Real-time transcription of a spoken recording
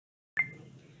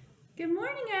Good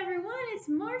morning, everyone. It's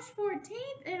March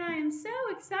 14th, and I am so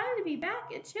excited to be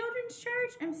back at Children's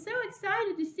Church. I'm so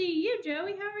excited to see you,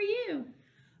 Joey. How are you?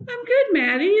 I'm good,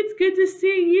 Maddie. It's good to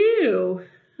see you.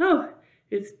 Oh,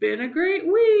 it's been a great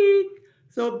week.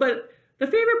 But the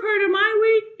favorite part of my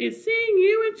week is seeing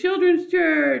you in Children's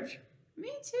Church.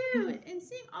 Me too, and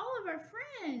seeing all of our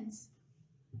friends.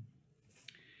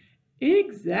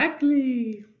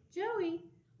 Exactly. Joey,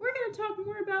 we're going to talk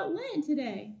more about Lent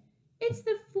today. It's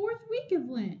the 4th week of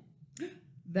Lent.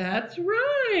 That's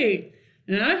right.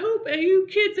 And I hope you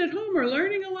kids at home are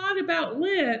learning a lot about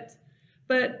Lent.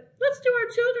 But let's do our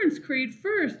Children's Creed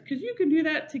first, because you can do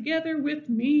that together with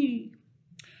me.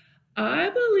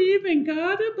 I believe in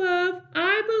God above.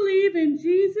 I believe in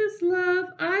Jesus' love.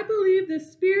 I believe the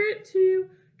Spirit too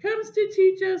comes to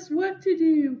teach us what to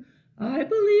do. I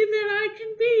believe that I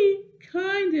can be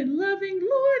kind and loving,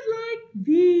 Lord, like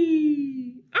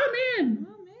thee. Amen. Amen.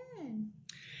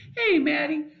 Hey,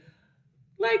 Maddie,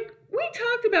 we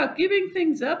talked about giving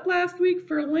things up last week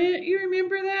for Lent. You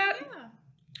remember that? Yeah.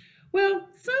 Well,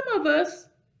 some of us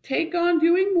take on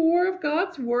doing more of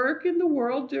God's work in the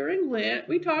world during Lent.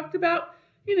 We talked about,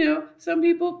 some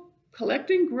people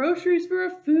collecting groceries for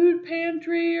a food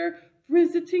pantry or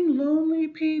visiting lonely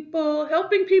people,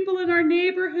 helping people in our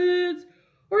neighborhoods,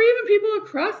 or even people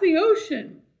across the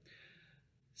ocean.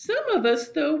 Some of us,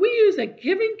 though, we use a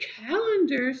giving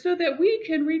calendar so that we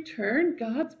can return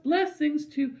God's blessings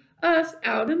to us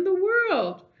out in the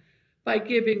world by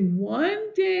giving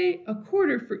 1 day, a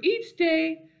quarter for each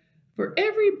day, for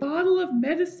every bottle of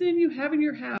medicine you have in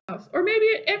your house, or maybe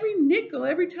every nickel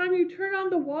every time you turn on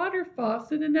the water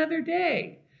faucet another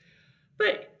day.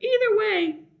 But either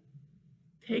way,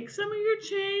 take some of your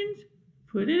change,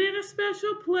 put it in a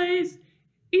special place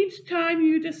each time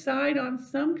you decide on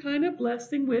some kind of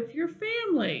blessing with your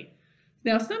family.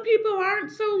 Now, some people aren't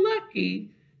so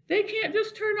lucky. They can't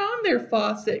just turn on their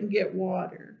faucet and get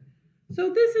water. So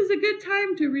this is a good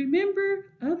time to remember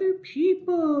other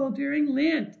people during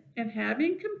Lent and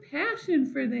having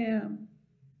compassion for them.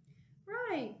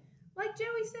 Right. Like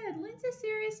Joey said, Lent's a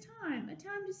serious time, a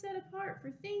time to set apart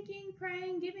for thinking,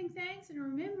 praying, giving thanks, and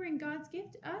remembering God's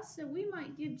gift to us so we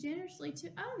might give generously to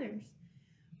others.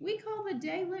 We call the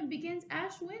day Lent begins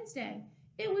Ash Wednesday.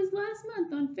 It was last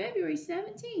month on February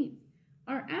 17th.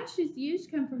 Our ashes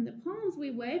used come from the palms we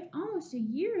waved almost a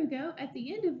year ago at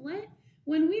the end of Lent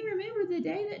when we remember the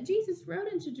day that Jesus rode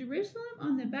into Jerusalem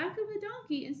on the back of a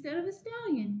donkey instead of a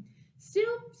stallion,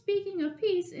 still speaking of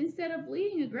peace instead of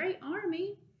leading a great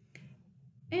army.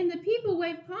 And the people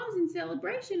waved palms in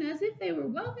celebration as if they were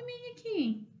welcoming a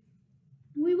king.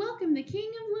 We welcome the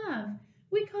King of Love.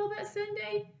 We call that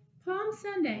Sunday Palm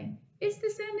Sunday. It's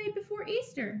the Sunday before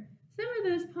Easter. Some of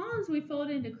those palms we fold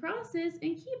into crosses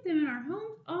and keep them in our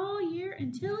homes all year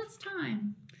until it's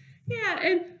time. Yeah,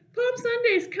 and Palm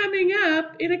Sunday's coming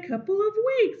up in a couple of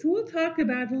weeks. We'll talk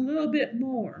about it a little bit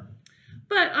more.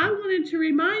 But I wanted to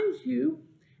remind you,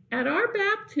 at our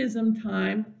baptism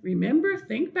time, remember,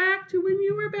 think back to when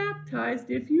you were baptized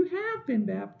if you have been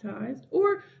baptized,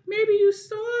 or maybe you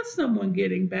saw someone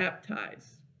getting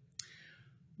baptized.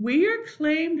 We are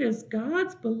claimed as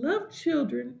God's beloved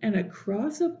children, and a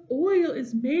cross of oil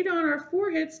is made on our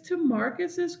foreheads to mark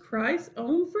us as Christ's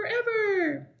own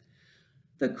forever.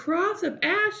 The cross of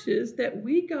ashes that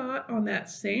we got on that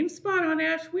same spot on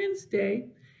Ash Wednesday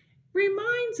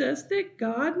reminds us that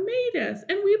God made us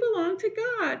and we belong to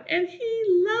God and He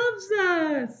loves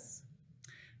us.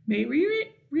 May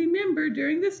we remember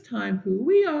during this time who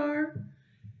we are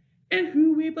and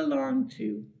who we belong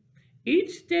to.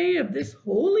 Each day of this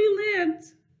Holy Lent,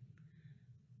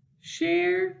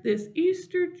 share this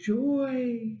Easter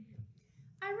joy.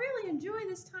 I really enjoy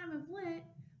this time of Lent.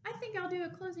 I think I'll do a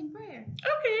closing prayer.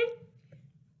 Okay.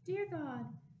 Dear God,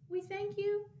 we thank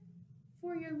you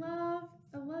for your love,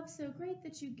 a love so great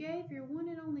that you gave your one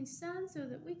and only Son so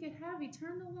that we could have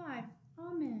eternal life.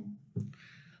 Amen.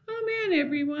 Amen,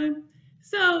 everyone.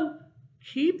 So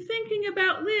keep thinking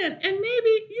about Lent, and maybe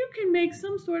you can make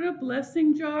some sort of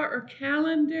blessing jar or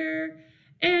calendar.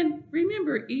 And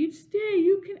remember, each day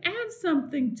you can add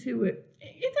something to it.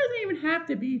 It doesn't even have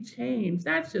to be changed.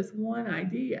 That's just one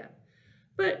idea.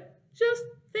 But just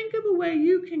think of a way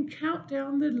you can count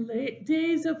down the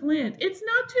days of Lent. It's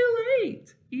not too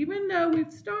late. Even though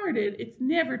we've started, it's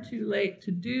never too late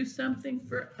to do something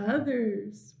for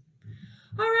others.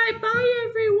 All right, bye,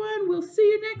 everyone. We'll see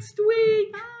you next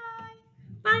week. Bye.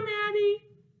 Bye, Maddie.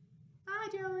 Bye,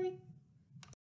 Joey.